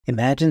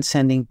Imagine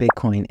sending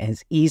Bitcoin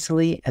as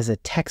easily as a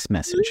text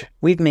message.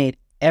 We've made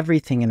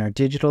everything in our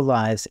digital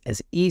lives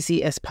as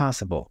easy as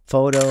possible.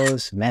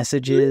 Photos,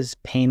 messages,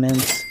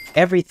 payments,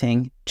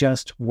 everything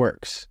just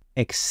works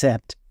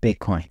except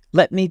Bitcoin.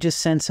 Let me just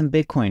send some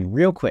Bitcoin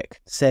real quick,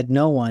 said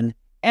no one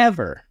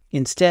ever.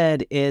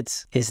 Instead,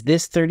 it's, is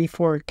this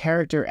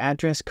 34-character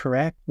address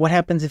correct? What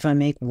happens if I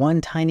make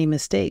one tiny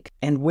mistake?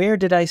 And where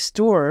did I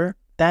store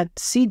that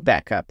seed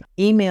backup?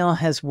 Email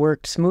has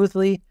worked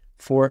smoothly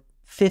for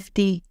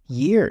 50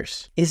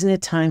 years. Isn't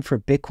it time for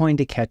Bitcoin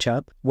to catch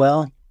up?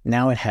 Well,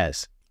 now it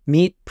has.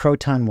 Meet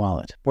Proton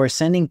Wallet, where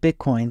sending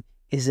Bitcoin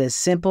is as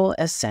simple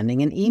as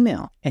sending an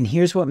email. And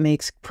here's what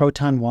makes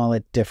Proton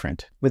Wallet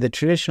different. With a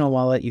traditional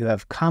wallet, you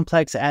have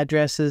complex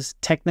addresses,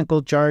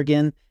 technical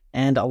jargon,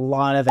 and a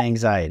lot of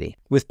anxiety.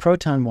 With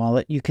Proton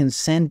Wallet, you can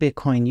send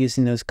Bitcoin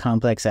using those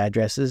complex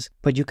addresses,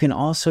 but you can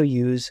also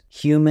use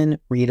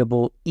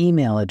human-readable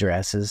email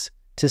addresses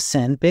to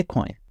send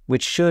Bitcoin,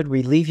 which should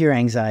relieve your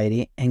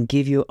anxiety and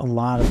give you a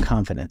lot of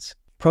confidence.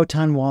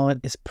 Proton Wallet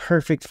is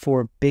perfect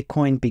for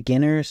Bitcoin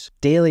beginners,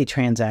 daily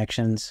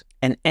transactions,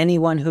 and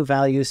anyone who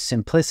values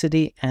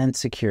simplicity and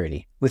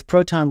security. With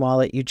Proton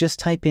Wallet, you just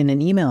type in an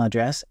email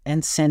address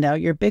and send out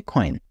your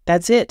Bitcoin.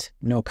 That's it.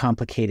 No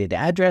complicated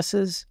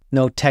addresses,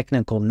 no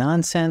technical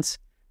nonsense,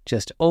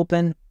 just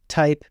open,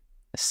 type,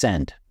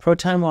 send.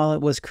 Proton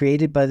Wallet was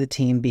created by the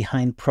team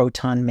behind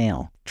Proton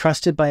Mail,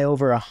 trusted by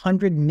over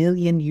 100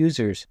 million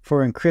users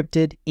for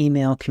encrypted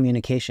email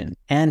communication.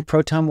 And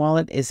Proton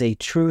Wallet is a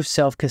true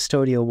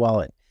self-custodial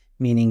wallet,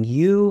 meaning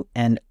you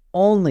and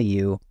only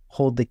you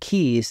hold the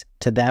keys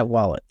to that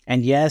wallet.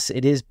 And yes,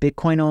 it is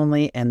Bitcoin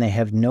only, and they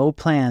have no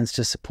plans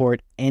to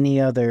support any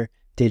other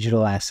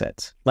digital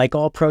assets. Like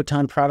all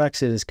Proton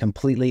products, it is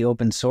completely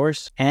open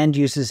source and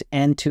uses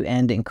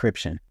end-to-end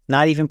encryption.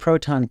 Not even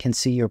Proton can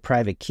see your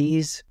private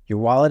keys, your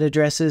wallet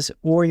addresses,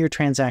 or your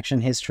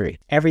transaction history.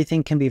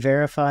 Everything can be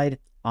verified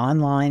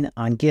online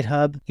on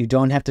GitHub. You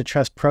don't have to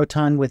trust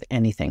Proton with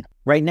anything.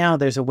 Right now,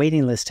 there's a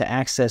waiting list to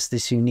access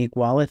this unique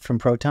wallet from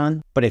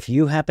Proton, but if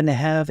you happen to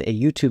have a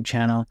YouTube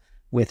channel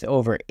with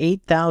over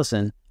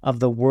 8,000 of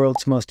the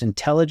world's most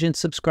intelligent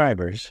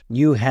subscribers,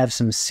 you have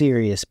some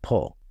serious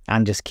pull.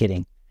 I'm just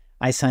kidding.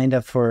 I signed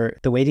up for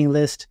the waiting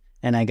list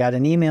and I got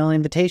an email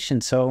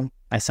invitation, so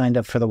I signed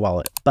up for the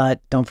wallet. But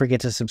don't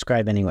forget to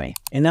subscribe anyway.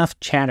 Enough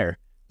chatter.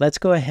 Let's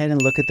go ahead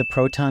and look at the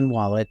Proton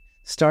Wallet,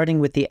 starting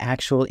with the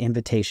actual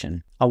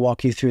invitation. I'll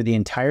walk you through the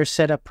entire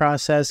setup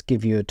process,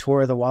 give you a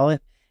tour of the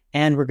wallet,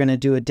 and we're going to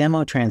do a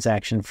demo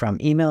transaction from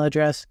email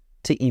address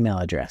to email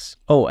address.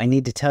 Oh, I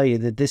need to tell you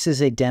that this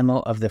is a demo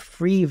of the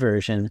free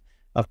version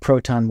of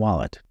Proton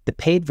Wallet. The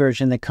paid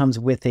version that comes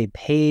with a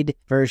paid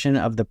version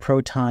of the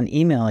Proton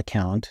email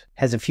account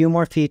has a few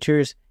more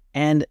features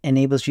and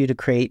enables you to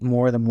create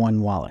more than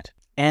one wallet.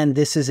 And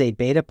this is a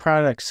beta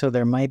product, so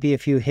there might be a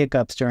few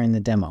hiccups during the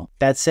demo.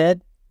 That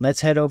said,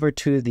 let's head over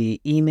to the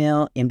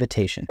email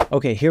invitation.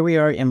 Okay, here we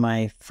are in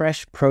my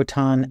fresh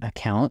Proton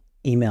account,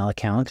 email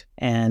account,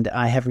 and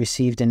I have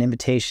received an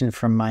invitation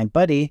from my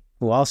buddy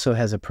who also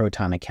has a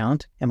Proton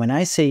account. And when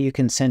I say you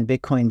can send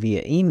Bitcoin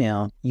via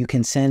email, you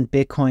can send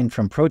Bitcoin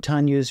from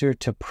Proton user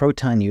to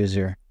Proton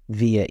user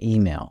via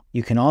email.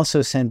 You can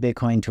also send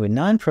Bitcoin to a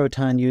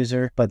non-Proton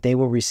user, but they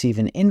will receive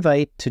an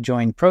invite to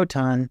join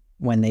Proton.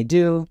 When they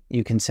do,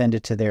 you can send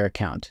it to their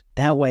account.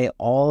 That way,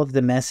 all of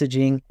the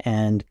messaging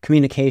and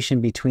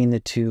communication between the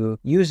two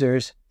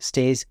users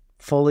stays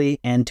fully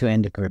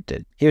end-to-end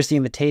encrypted. Here's the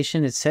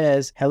invitation. It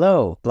says,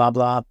 hello, blah,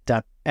 blah,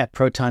 at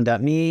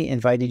proton.me,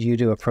 invited you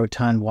to a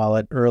Proton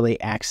Wallet early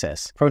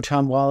access.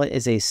 Proton Wallet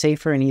is a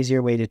safer and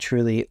easier way to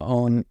truly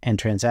own and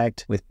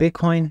transact with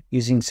Bitcoin.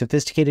 Using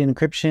sophisticated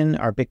encryption,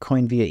 our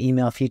Bitcoin via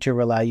email feature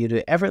will allow you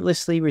to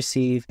effortlessly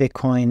receive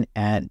Bitcoin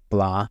at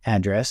blah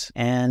address.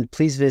 And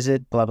please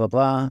visit blah, blah,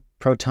 blah,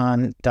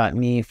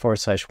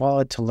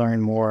 proton.me/wallet to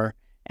learn more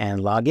and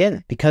log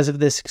in. Because of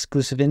this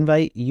exclusive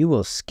invite, you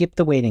will skip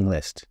the waiting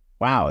list.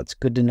 Wow, it's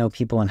good to know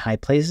people in high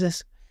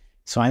places.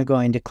 So I'm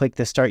going to click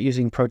the Start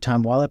Using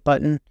Proton Wallet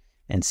button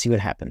and see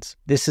what happens.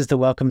 This is the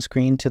welcome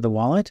screen to the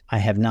wallet. I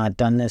have not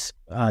done this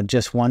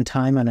just one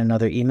time on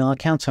another email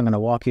account, so I'm going to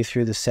walk you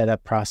through the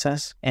setup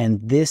process. And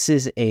this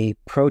is a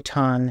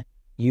Proton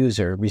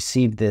user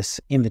received this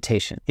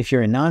invitation. If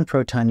you're a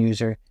non-Proton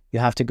user, you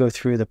have to go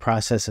through the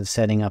process of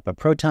setting up a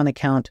Proton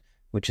account,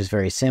 which is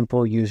very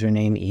simple: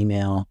 username,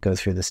 email, go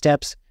through the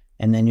steps,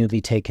 and then you'll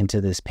be taken to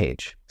this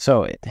page.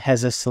 So it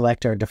has us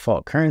select our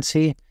default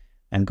currency.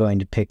 I'm going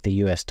to pick the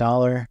US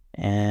dollar,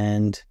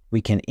 and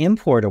we can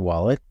import a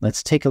wallet.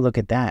 Let's take a look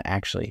at that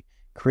actually.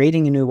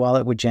 Creating a new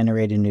wallet would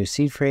generate a new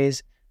seed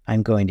phrase.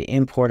 I'm going to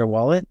import a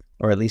wallet,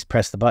 or at least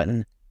press the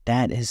button.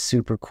 That is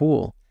super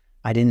cool.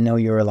 I didn't know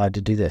you were allowed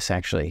to do this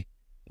actually,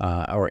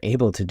 or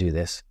able to do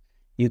this.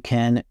 You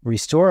can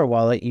restore a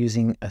wallet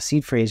using a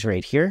seed phrase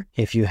right here.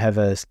 If you have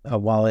a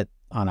wallet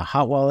on a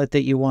hot wallet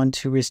that you want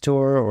to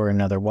restore, or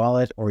another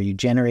wallet, or you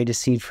generate a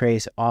seed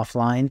phrase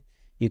offline,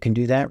 you can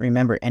do that.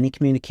 Remember, any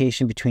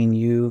communication between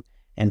you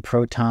and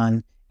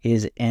Proton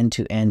is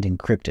end-to-end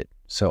encrypted.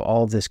 So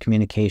all of this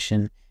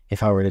communication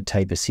if I were to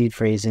type a seed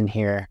phrase in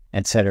here,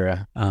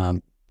 etc.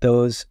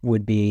 Those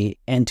would be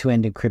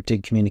end-to-end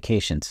encrypted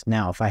communications.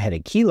 Now, if I had a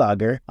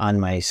keylogger on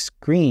my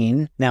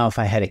screen, if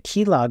I had a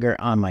keylogger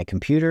on my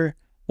computer,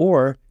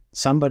 or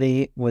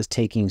somebody was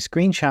taking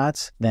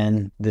screenshots,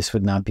 then this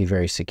would not be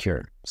very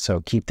secure. So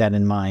keep that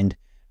in mind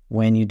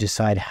when you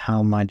decide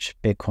how much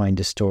Bitcoin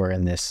to store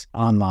in this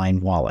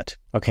online wallet.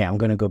 Okay, I'm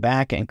going to go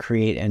back and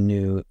create a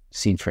new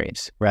seed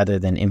phrase rather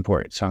than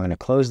import. So I'm going to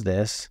close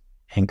this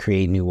and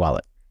create new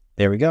wallet.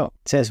 There we go.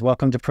 It says,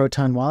 welcome to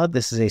Proton Wallet.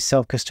 This is a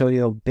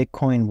self-custodial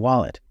Bitcoin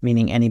wallet,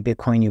 meaning any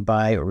Bitcoin you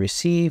buy or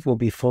receive will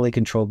be fully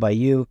controlled by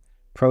you.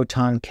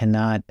 Proton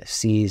cannot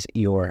seize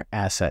your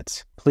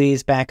assets.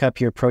 Please back up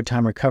your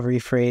Proton recovery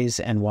phrase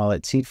and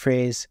wallet seed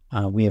phrase.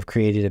 We have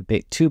created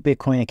two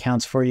Bitcoin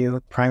accounts for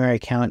you, primary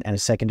account and a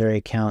secondary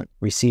account,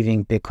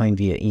 receiving Bitcoin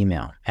via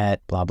email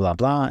at blah, blah,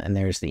 blah. And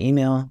there's the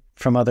email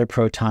from other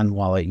Proton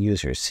Wallet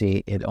users.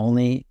 See, it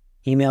only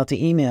email to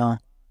email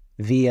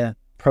via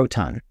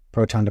Proton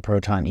to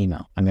Proton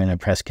email. I'm going to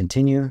press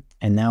continue.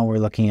 And now we're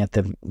looking at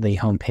the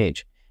home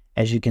page.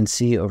 As you can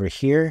see over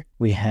here,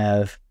 we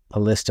have a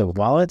list of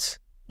wallets.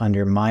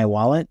 Under my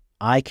wallet,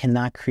 I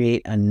cannot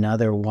create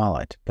another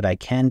wallet, but I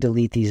can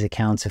delete these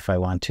accounts if I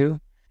want to.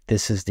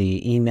 This is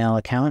the email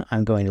account.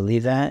 I'm going to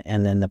leave that,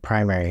 and then the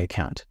primary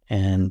account.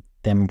 And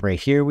then right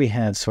here, we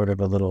have sort of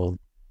a little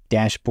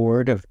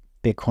dashboard of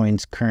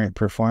Bitcoin's current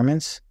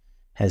performance.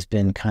 Has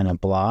been kind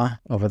of blah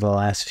over the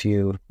last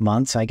few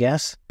months, I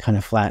guess. Kind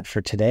of flat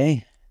for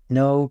today.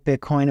 No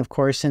Bitcoin, of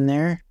course, in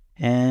there.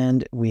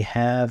 And we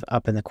have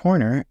up in the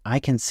corner, I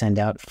can send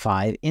out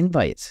 5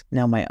 invites.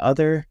 Now, my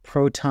other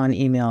Proton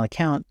email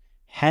account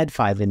had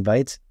 5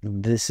 invites.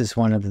 This is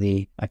one of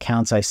the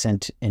accounts I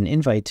sent an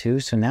invite to.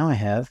 So now I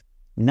have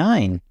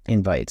 9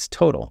 invites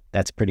total.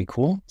 That's pretty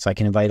cool. So I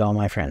can invite all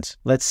my friends.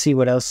 Let's see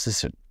what else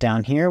is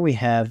down here. We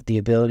have the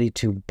ability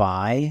to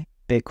buy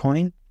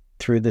Bitcoin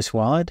through this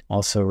wallet.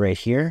 Also right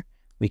here,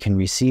 we can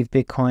receive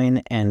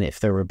Bitcoin, and if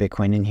there were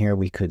Bitcoin in here,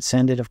 we could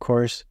send it, of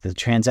course. The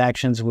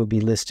transactions will be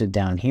listed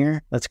down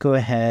here. Let's go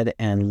ahead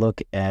and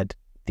look at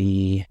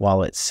the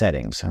wallet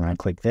settings. I'm going to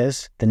click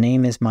this. The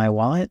name is my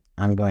wallet.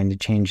 I'm going to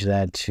change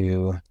that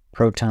to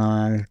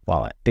Proton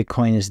Wallet.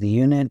 Bitcoin is the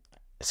unit.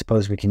 I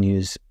suppose we can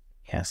use,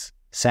 yes,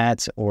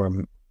 sats or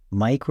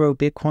micro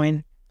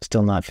Bitcoin.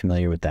 Still not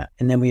familiar with that.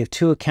 And then we have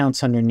 2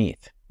 accounts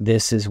underneath.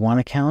 This is one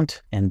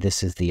account and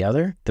this is the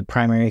other. The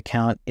primary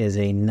account is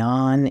a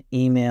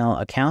non-email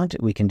account.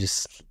 We can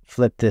just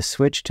flip this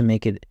switch to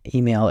make it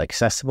email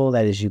accessible.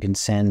 That is, you can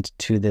send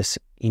to this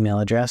email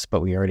address, but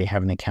we already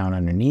have an account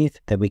underneath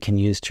that we can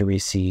use to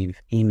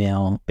receive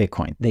email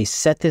Bitcoin. They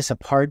set this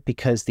apart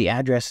because the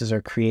addresses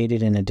are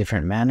created in a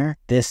different manner.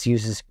 This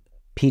uses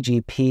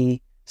PGP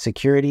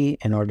security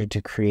in order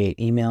to create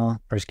in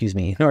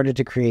order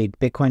to create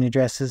Bitcoin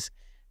addresses.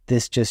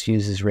 This just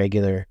uses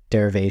regular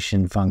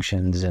derivation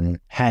functions and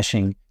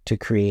hashing to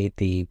create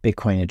the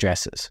Bitcoin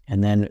addresses.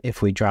 And then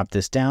if we drop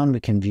this down, we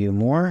can view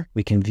more.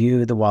 We can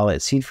view the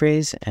wallet seed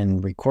phrase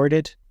and record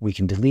it. We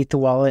can delete the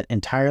wallet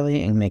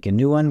entirely and make a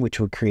new one, which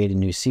will create a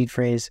new seed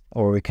phrase,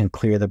 or we can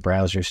clear the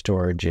browser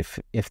storage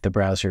if the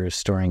browser is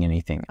storing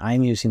anything.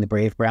 I'm using the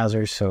Brave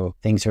browser, so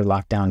things are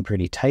locked down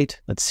pretty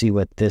tight. Let's see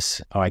what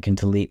this, I can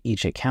delete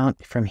each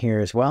account from here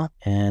as well.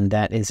 And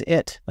that is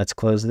it. Let's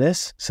close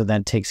this. So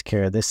that takes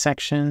care of this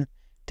section.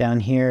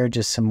 Down here,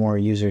 just some more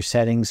user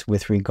settings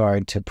with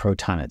regard to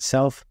Proton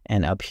itself.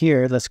 And up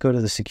here, let's go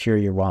to the Secure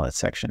Your Wallet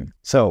section.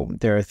 So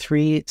there are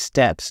 3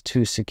 steps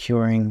to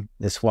securing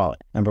this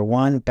wallet. Number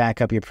 1,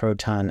 back up your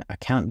Proton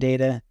account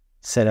data,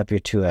 set up your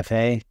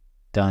 2FA,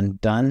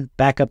 done.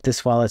 Back up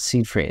this wallet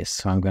seed phrase.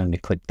 So I'm going to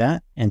click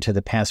that, enter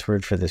the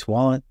password for this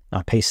wallet.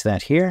 I'll paste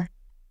that here.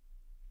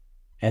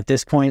 At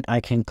this point, I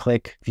can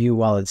click View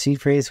Wallet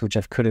Seed Phrase, which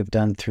I could have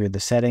done through the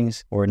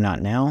settings or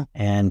not now.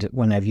 And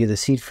when I view the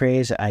seed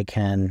phrase, I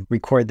can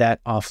record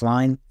that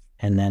offline,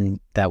 and then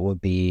that will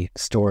be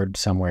stored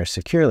somewhere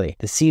securely.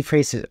 The seed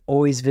phrase is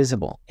always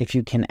visible. If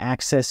you can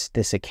access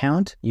this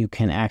account, you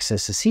can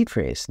access the seed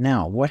phrase.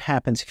 Now, what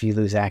happens if you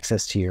lose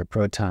access to your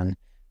Proton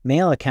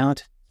Mail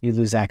account? You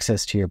lose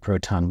access to your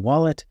Proton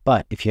Wallet,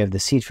 but if you have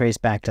the seed phrase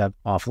backed up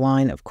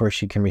offline, of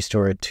course, you can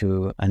restore it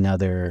to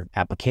another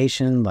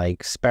application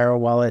like Sparrow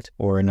Wallet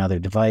or another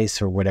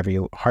device or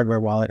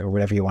hardware wallet or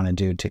whatever you want to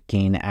do to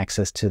gain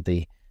access to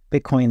the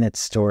Bitcoin that's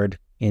stored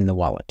in the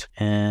wallet.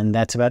 And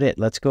that's about it.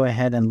 Let's go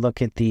ahead and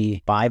look at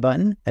the buy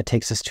button. That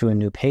takes us to a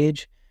new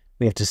page.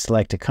 We have to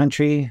select a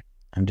country.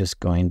 I'm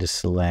just going to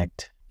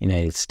select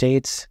United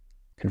States,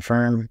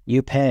 confirm,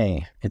 you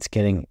pay. It's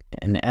getting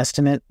an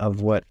estimate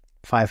of what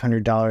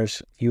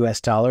 $500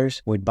 US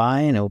dollars would buy,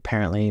 and it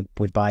apparently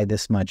would buy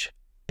this much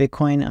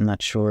Bitcoin. I'm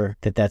not sure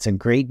that that's a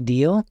great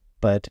deal,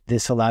 but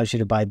this allows you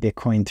to buy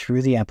Bitcoin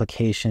through the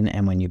application,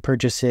 and when you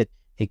purchase it,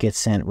 it gets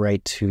sent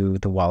right to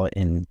the wallet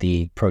in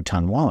the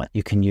Proton Wallet.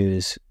 You can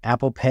use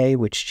Apple Pay,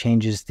 which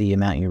changes the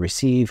amount you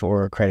receive,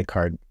 or a credit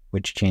card,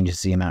 which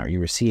changes the amount you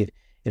receive.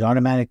 It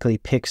automatically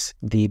picks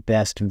the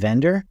best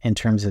vendor in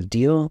terms of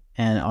deal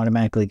and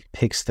automatically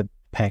picks the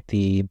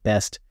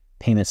best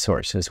payment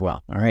source as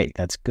well. All right,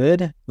 that's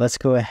good. Let's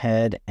go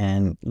ahead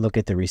and look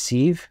at the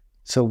receive.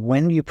 So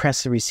when you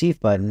press the receive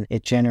button,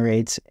 it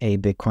generates a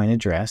Bitcoin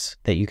address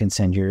that you can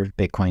send your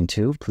Bitcoin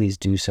to. Please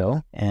do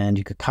so. And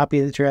you could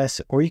copy the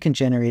address or you can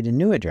generate a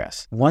new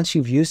address. Once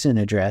you've used an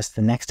address,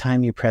 the next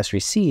time you press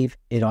receive,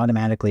 it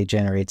automatically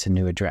generates a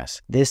new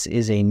address. This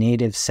is a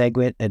native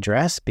SegWit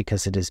address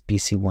because it is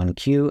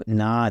BC1Q,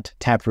 not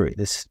Taproot.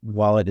 This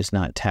wallet is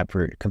not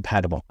Taproot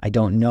compatible. I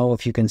don't know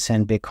if you can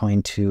send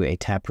Bitcoin to a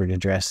Taproot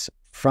address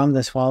from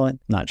this wallet,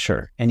 not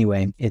sure.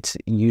 Anyway, it's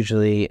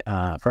usually,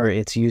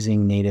 it's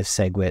using native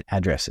SegWit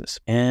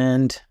addresses.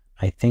 And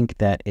I think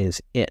that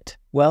is it.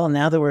 Well,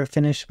 now that we're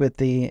finished with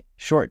the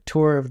short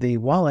tour of the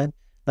wallet,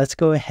 let's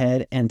go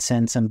ahead and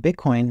send some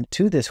Bitcoin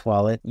to this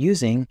wallet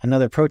using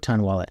another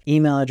Proton wallet,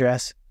 email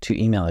address to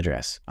email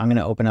address. I'm going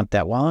to open up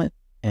that wallet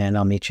and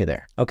I'll meet you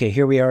there. Okay,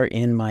 here we are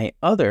in my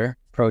other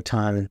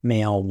Proton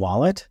Mail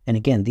wallet. And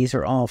again, these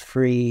are all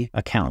free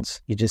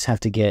accounts. You just have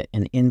to get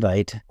an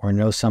invite or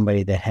know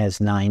somebody that has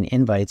 9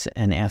 invites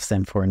and ask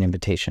them for an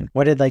invitation.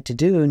 What I'd like to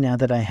do now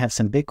that I have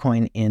some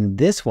Bitcoin in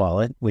this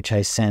wallet, which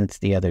I sent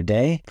the other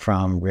day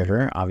from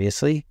River,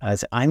 obviously,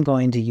 is I'm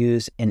going to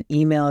use an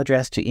email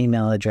address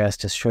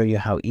to show you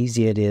how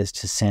easy it is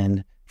to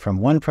send from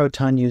one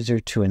Proton user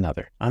to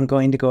another. I'm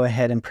going to go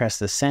ahead and press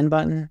the send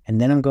button, and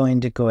then I'm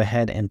going to go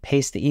ahead and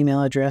paste the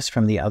email address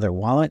from the other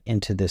wallet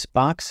into this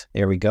box.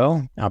 There we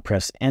go. I'll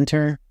press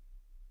enter.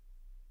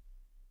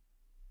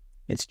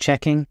 It's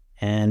checking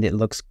and it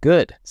looks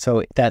good.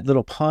 So that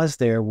little pause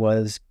there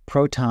was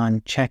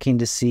Proton checking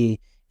to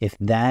see if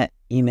that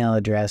email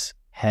address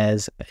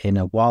has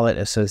a wallet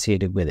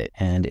associated with it,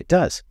 and it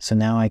does. So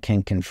now I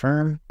can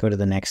confirm, go to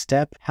the next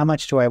step. How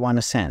much do I want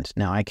to send?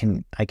 Now I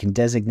can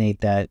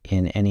designate that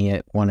in any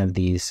one of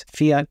these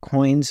fiat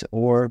coins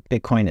or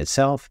Bitcoin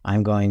itself.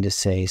 I'm going to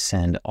say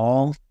send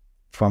all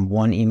from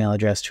one email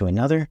address to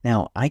another.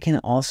 Now I can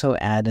also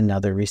add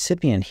another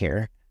recipient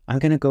here. I'm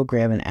going to go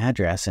grab an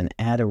address and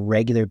add a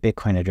regular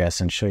Bitcoin address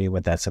and show you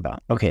what that's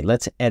about. Okay,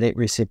 let's edit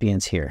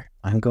recipients here.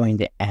 I'm going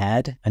to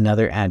add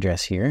another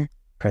address here.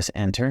 Press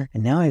enter,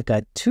 and now I've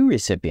got 2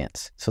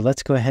 recipients. So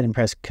let's go ahead and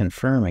press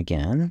confirm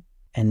again.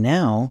 And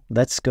now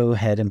let's go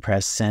ahead and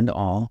press send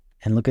all,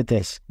 and look at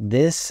this.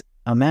 This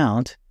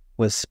amount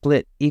was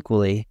split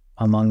equally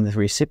among the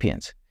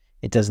recipients.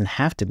 It doesn't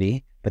have to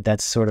be, but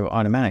that's sort of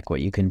automatic.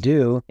 What you can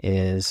do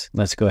is,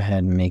 let's go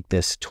ahead and make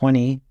this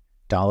 $20,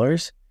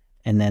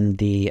 and then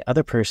the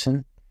other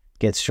person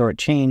gets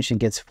shortchanged and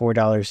gets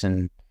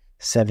 $4.72.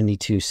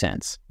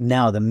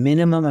 Now, the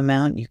minimum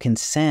amount you can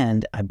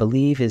send, I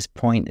believe, is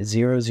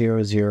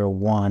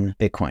 0.0001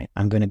 Bitcoin.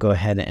 I'm going to go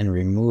ahead and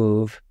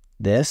remove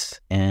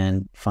this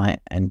and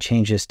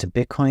change this to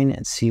Bitcoin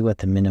and see what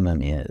the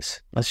minimum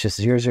is. Let's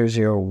just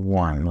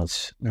 0001.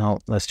 Let's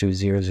do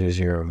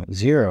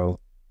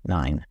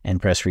 00009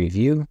 and press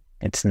review.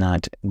 It's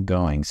not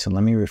going. So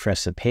let me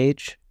refresh the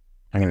page.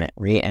 I'm going to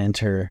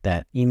re-enter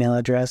that email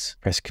address,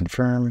 press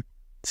confirm,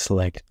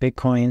 select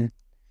Bitcoin,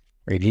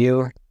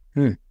 review.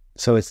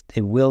 So it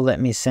will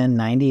let me send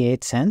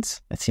 98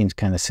 cents. That seems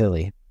kind of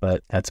silly,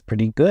 but that's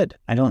pretty good.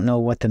 I don't know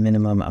what the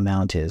minimum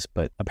amount is,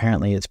 but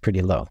apparently it's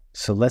pretty low.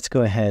 So let's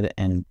go ahead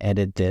and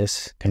edit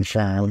this,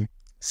 confirm,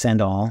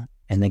 send all.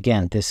 And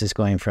again, this is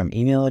going from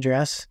email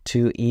address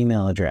to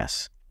email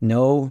address.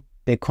 No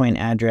Bitcoin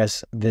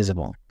address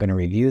visible. I'm going to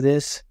review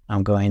this.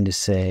 I'm going to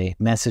say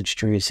message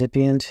to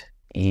recipient,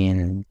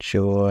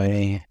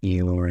 enjoy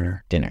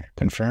your dinner.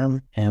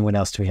 Confirm. And what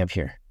else do we have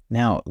here?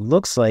 Now, it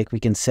looks like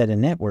we can set a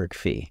network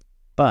fee,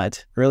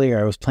 but earlier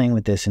I was playing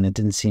with this and it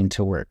didn't seem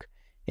to work.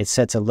 It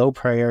sets a low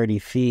priority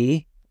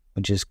fee,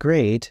 which is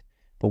great,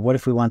 but what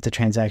if we want the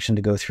transaction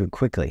to go through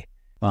quickly?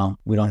 Well,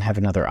 we don't have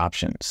another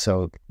option,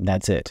 so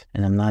that's it.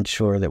 And I'm not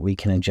sure that we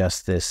can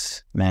adjust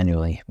this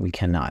manually. We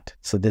cannot.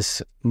 So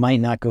this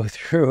might not go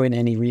through in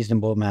any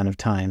reasonable amount of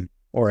time,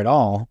 or at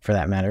all for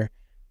that matter,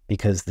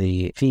 because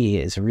the fee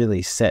is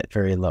really set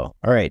very low.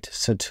 All right,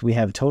 so we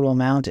have total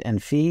amount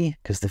and fee,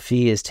 because the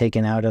fee is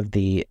taken out of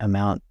the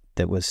amount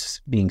that was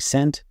being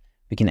sent.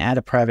 We can add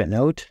a private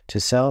note to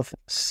self,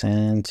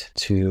 send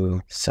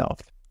to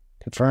self.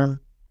 Confirm,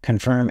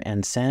 confirm,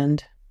 and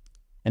send.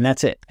 And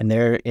that's it. And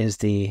there is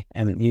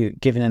and you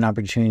given an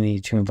opportunity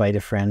to invite a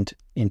friend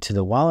into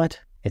the wallet.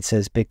 It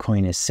says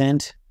Bitcoin is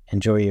sent.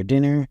 Enjoy your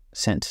dinner,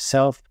 sent to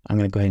self. I'm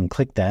going to go ahead and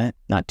click that.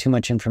 Not too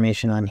much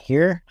information on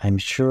here. I'm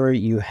sure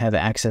you have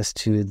access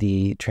to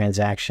the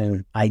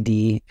transaction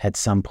ID at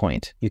some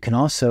point. You can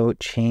also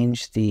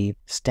change the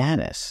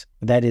status.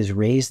 That is,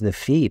 raise the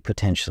fee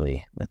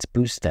potentially. Let's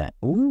boost that.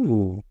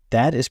 Ooh,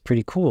 that is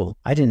pretty cool.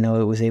 I didn't know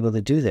it was able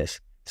to do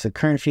this. So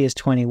current fee is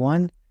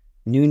 21.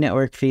 New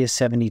network fee is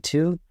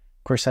 72.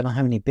 Of course, I don't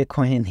have any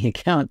Bitcoin in the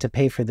account to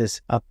pay for this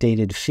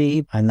updated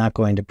fee. I'm not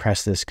going to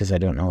press this because I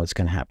don't know what's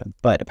going to happen.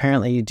 But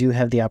apparently you do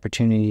have the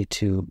opportunity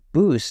to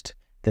boost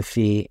the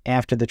fee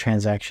after the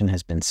transaction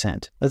has been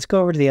sent. Let's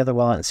go over to the other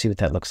wallet and see what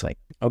that looks like.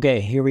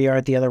 Okay, here we are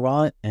at the other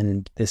wallet,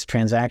 and this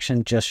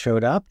transaction just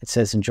showed up. It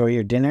says, enjoy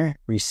your dinner,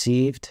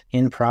 received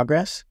in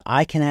progress.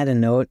 I can add a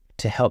note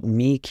to help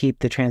me keep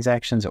the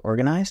transactions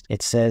organized.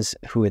 It says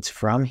who it's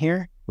from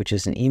here, which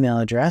is an email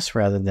address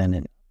rather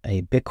than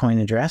a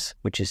Bitcoin address,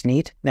 which is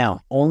neat.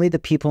 Now, only the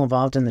people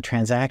involved in the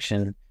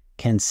transaction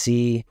can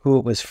see who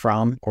it was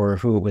from or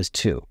who it was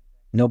to.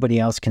 Nobody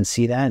else can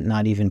see that,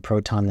 not even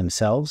Proton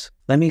themselves.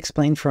 Let me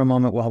explain for a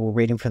moment while we're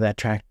waiting for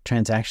that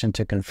transaction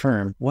to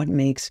confirm what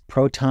makes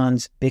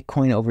Proton's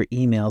Bitcoin over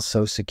email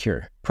so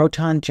secure.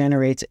 Proton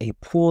generates a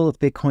pool of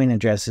Bitcoin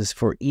addresses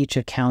for each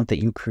account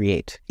that you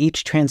create.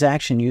 Each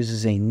transaction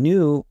uses a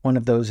new one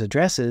of those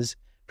addresses,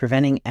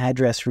 preventing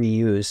address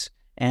reuse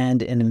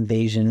and an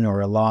invasion or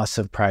a loss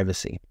of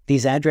privacy.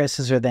 These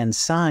addresses are then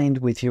signed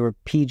with your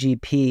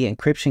PGP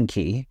encryption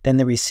key. Then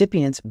the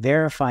recipients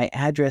verify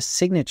address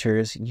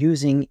signatures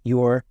using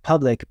your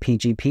public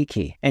PGP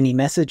key. Any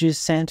messages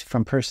sent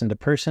from person to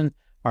person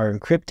are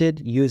encrypted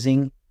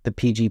using the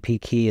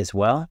PGP key as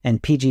well.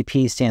 And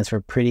PGP stands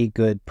for pretty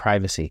good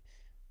privacy.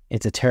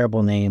 It's a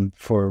terrible name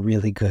for a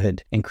really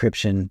good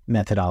encryption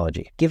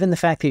methodology. Given the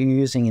fact that you're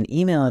using an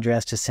email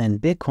address to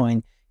send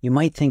Bitcoin, you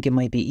might think it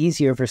might be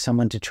easier for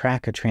someone to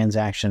track a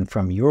transaction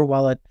from your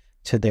wallet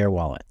to their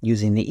wallet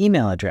using the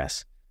email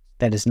address.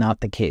 That is not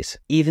the case.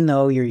 Even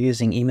though you're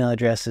using email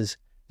addresses,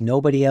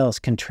 nobody else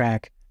can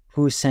track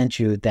who sent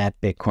you that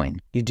Bitcoin.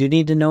 You do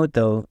need to note,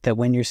 though, that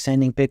when you're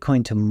sending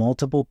Bitcoin to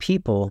multiple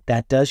people,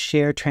 that does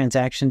share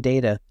transaction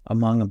data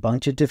among a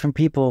bunch of different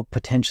people,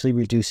 potentially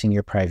reducing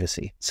your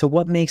privacy. So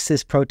what makes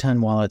this Proton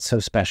Wallet so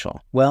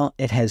special? Well,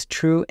 it has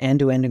true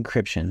end-to-end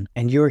encryption,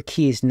 and your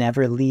keys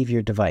never leave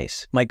your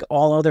device. Like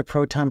all other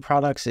Proton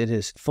products, it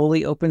is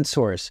fully open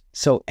source,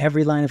 so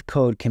every line of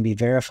code can be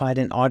verified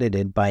and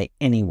audited by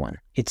anyone.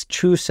 It's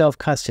true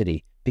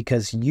self-custody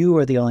because you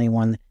are the only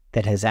one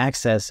that has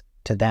access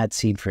to that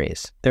seed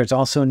phrase. There's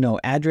also no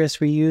address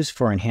reuse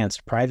for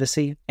enhanced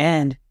privacy.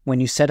 And when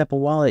you set up a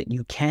wallet,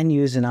 you can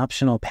use an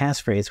optional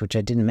passphrase, which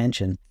I didn't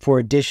mention, for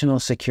additional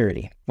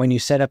security. When you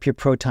set up your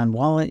Proton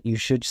wallet, you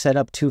should set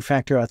up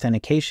two-factor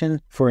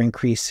authentication for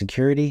increased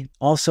security.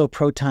 Also,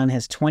 Proton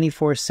has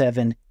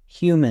 24/7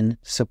 human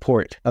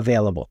support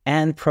available.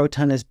 And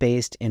Proton is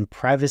based in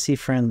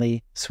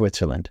privacy-friendly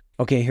Switzerland.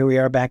 Okay, here we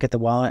are back at the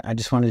wallet. I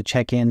just wanted to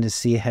check in to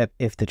see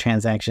if the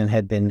transaction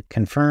had been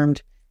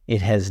confirmed.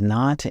 It has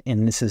not,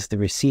 and this is the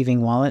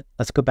receiving wallet.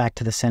 Let's go back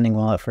to the sending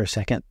wallet for a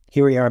second.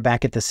 Here we are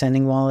back at the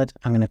sending wallet.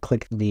 I'm going to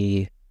click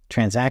the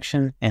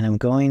transaction, and I'm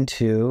going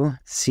to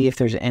see if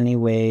there's any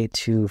way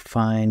to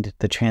find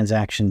the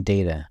transaction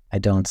data. I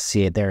don't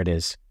see it. There it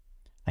is.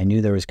 I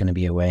knew there was going to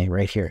be a way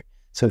right here.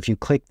 So if you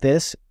click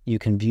this, you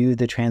can view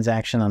the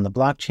transaction on the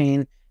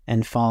blockchain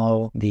and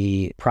follow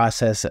the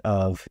process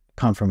of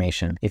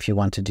confirmation if you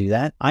want to do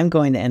that. I'm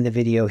going to end the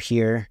video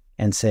here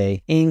and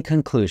say, in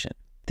conclusion,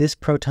 this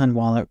Proton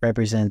Wallet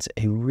represents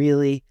a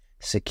really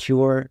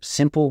secure,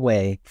 simple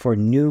way for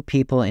new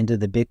people into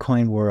the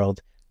Bitcoin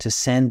world to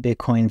send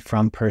Bitcoin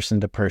from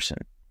person to person.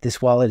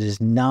 This wallet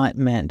is not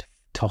meant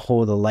to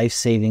hold a life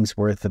savings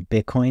worth of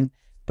Bitcoin,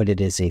 but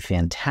it is a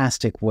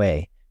fantastic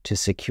way to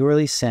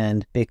securely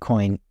send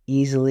Bitcoin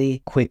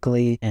easily,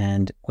 quickly,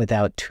 and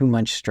without too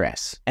much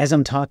stress. As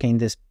I'm talking,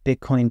 this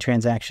Bitcoin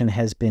transaction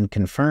has been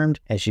confirmed.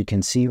 As you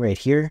can see right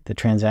here, the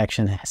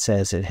transaction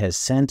says it has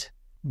sent.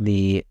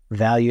 The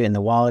value in the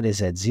wallet is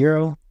at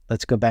 0.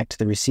 Let's go back to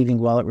the receiving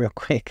wallet real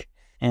quick,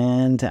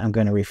 and I'm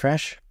going to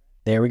refresh.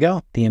 There we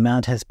go. The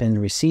amount has been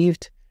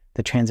received.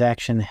 The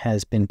transaction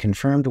has been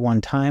confirmed one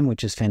time,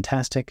 which is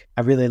fantastic.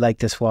 I really like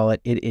this wallet.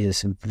 It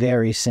is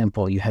very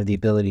simple. You have the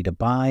ability to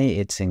buy.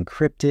 It's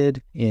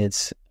encrypted.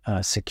 It's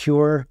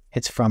secure.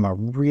 It's from a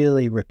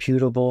really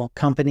reputable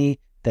company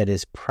that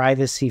is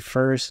privacy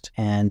first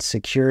and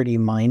security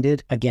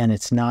minded. Again,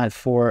 it's not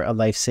for a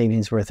life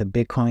savings worth of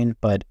Bitcoin,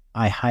 but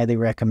I highly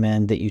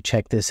recommend that you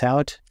check this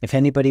out. If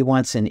anybody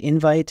wants an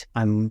invite,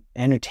 I'm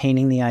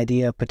entertaining the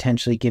idea of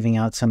potentially giving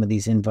out some of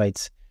these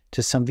invites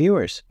to some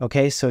viewers.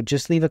 Okay, so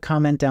just leave a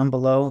comment down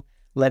below.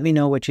 Let me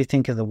know what you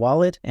think of the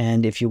wallet.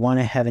 And if you want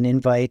to have an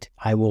invite,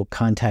 I will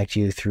contact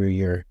you through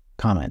your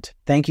comment.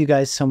 Thank you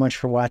guys so much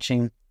for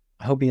watching.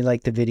 I hope you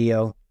liked the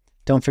video.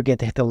 Don't forget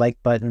to hit the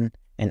like button,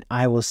 and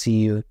I will see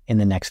you in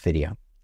the next video.